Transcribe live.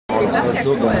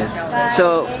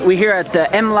So we're here at the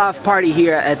MLove party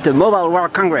here at the Mobile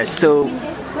World Congress. So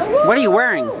what are you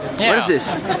wearing? Yeah. What is this?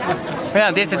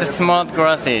 Yeah, this is the smart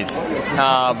glasses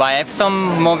by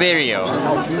Epson Mobilio.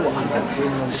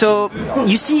 So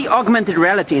you see augmented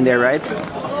reality in there, right?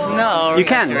 No, you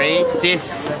can. Actually,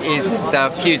 this is the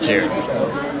future.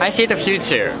 I see the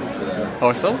future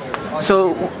also.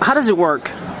 So how does it work?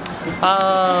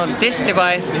 This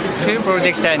device, two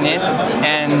projector in it,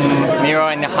 and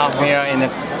mirror and a half mirror in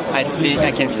it. I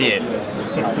can see it.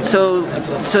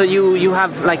 So you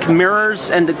have like mirrors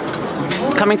and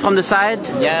coming from the side?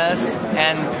 Yes,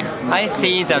 and I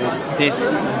see that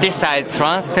this side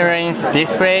transparent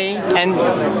display, and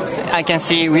I can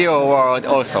see real world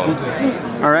also.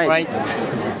 All right. Right.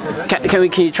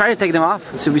 Can you try to take them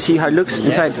off so we see how it looks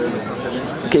inside?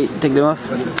 Okay, take them off.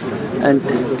 And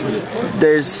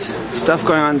there's stuff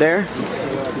going on there.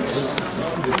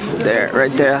 There,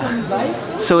 right there.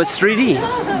 So it's 3D.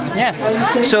 Yes.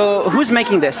 So who's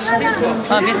making this? This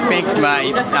is made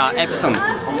by Epson.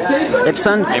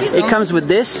 Epson? It comes with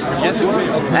this? Yes.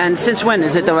 And since when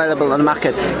is it available on the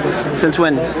market? Since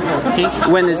when?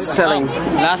 When is selling?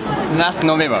 Last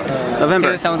November.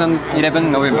 November.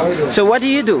 2011 November. So what do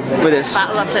you do with this?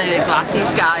 Battle of the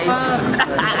glasses, guys.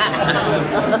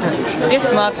 This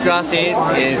smart glasses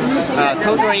is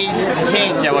totally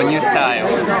change our new style.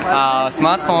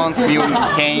 Smartphones will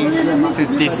change to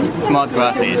this smart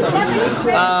glasses.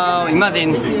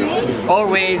 Imagine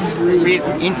always with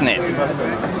internet.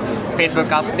 Facebook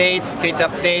update, Twitter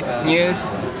update,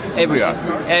 news, everywhere.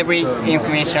 Every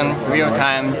information, real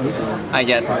time, I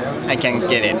can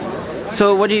get it.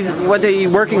 So what are you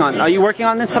working on? Are you working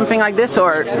on something like this,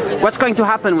 or what's going to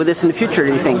happen with this in the future,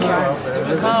 do you think?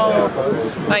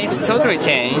 It's totally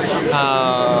changed.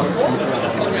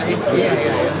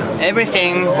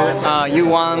 Everything you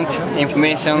want,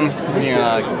 information,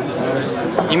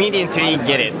 immediately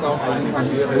get it.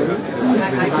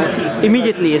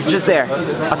 Immediately, it's just there,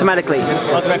 automatically.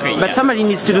 Automatically. But somebody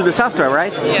needs to do the software,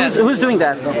 right? Yes. Who's doing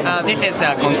that? This is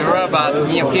a controller, but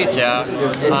in the future,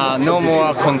 no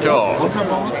more control.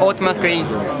 Automatically,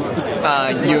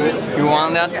 you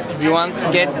want to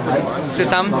get to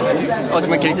some,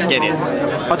 automatically get it.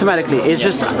 Automatically, it's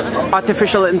just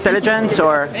artificial intelligence,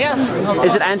 or yes.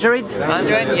 Is it Android?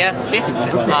 Android, yes. This is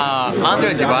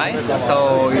Android device,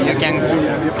 so you can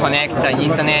connect the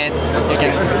internet. You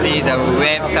can see the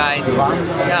website.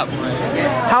 Yeah.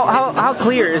 How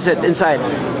clear is it inside?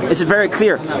 Is it very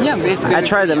clear? Yeah, it's very I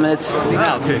tried them. And it's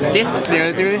this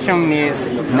resolution is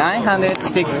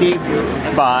 960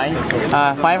 by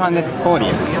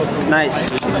 540. Nice.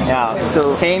 Yeah.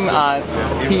 So same as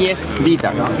PS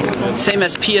Vita. Same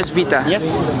as PS Vita. Yes.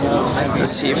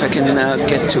 Let's see if I can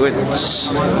get to it.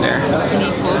 There.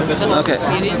 Okay.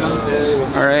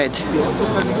 All right.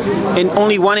 In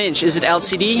only 1 inch. Is it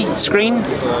LCD screen?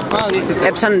 Oh, this is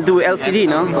Epson do LCD,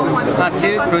 no?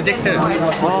 two projectors.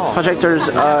 Projectors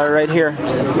are right here,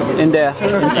 in there,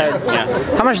 inside. Yes.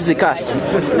 How much does it cost?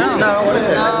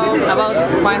 About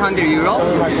 500 euro.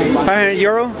 500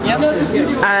 euro?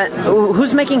 Yes.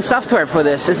 Who's making software for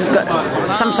this? Is it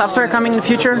some software coming in the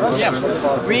future? Yeah.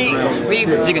 We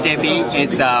Jig.jp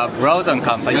is a browser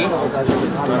company.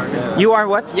 You are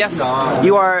what? Yes.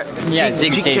 You are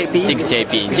Jig.jp.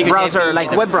 Jig.jp. Browser,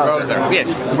 like web browser. Yes.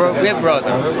 Web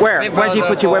browser. Where do you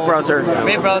put your web browser?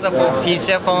 Web browser for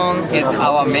feature phone is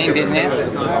our main business,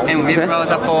 and web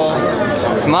browser for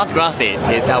smart glasses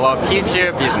is our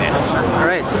future business. All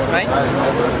right. Right?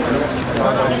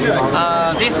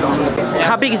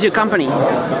 How big is your company?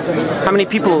 How many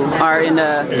people are in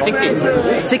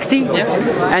 60. 60?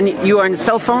 Yeah. And you are in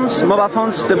cell phones, mobile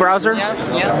phones, the browser? Yes,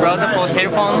 browser for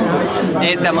cell phone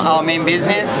is our main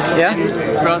business. Yeah. And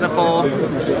browser for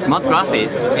smart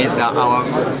glasses is our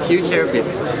future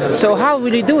business. So how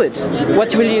will you do it?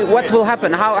 What will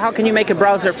happen? How can you make a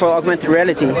browser for augmented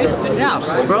reality? Yeah,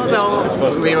 browser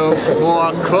will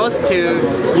more close to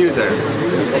user.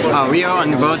 Real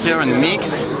and virtual and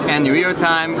mix and real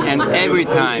time and every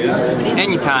time,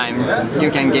 anytime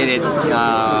you can get it.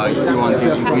 You want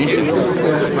to information,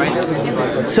 right?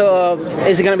 So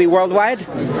is it going to be worldwide?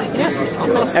 Yes, of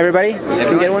course. Everybody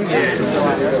can get one?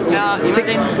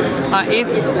 Imagine if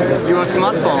your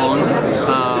smartphone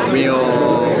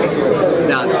will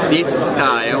this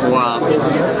style or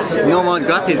normal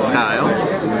glasses style,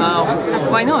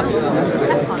 why not?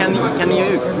 Can you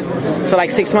use? So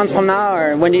like 6 months from now,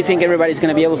 or when do you think everybody's going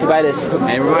to be able to buy this?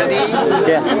 Everybody?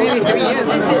 Yeah. Maybe 3 years.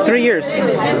 3 years.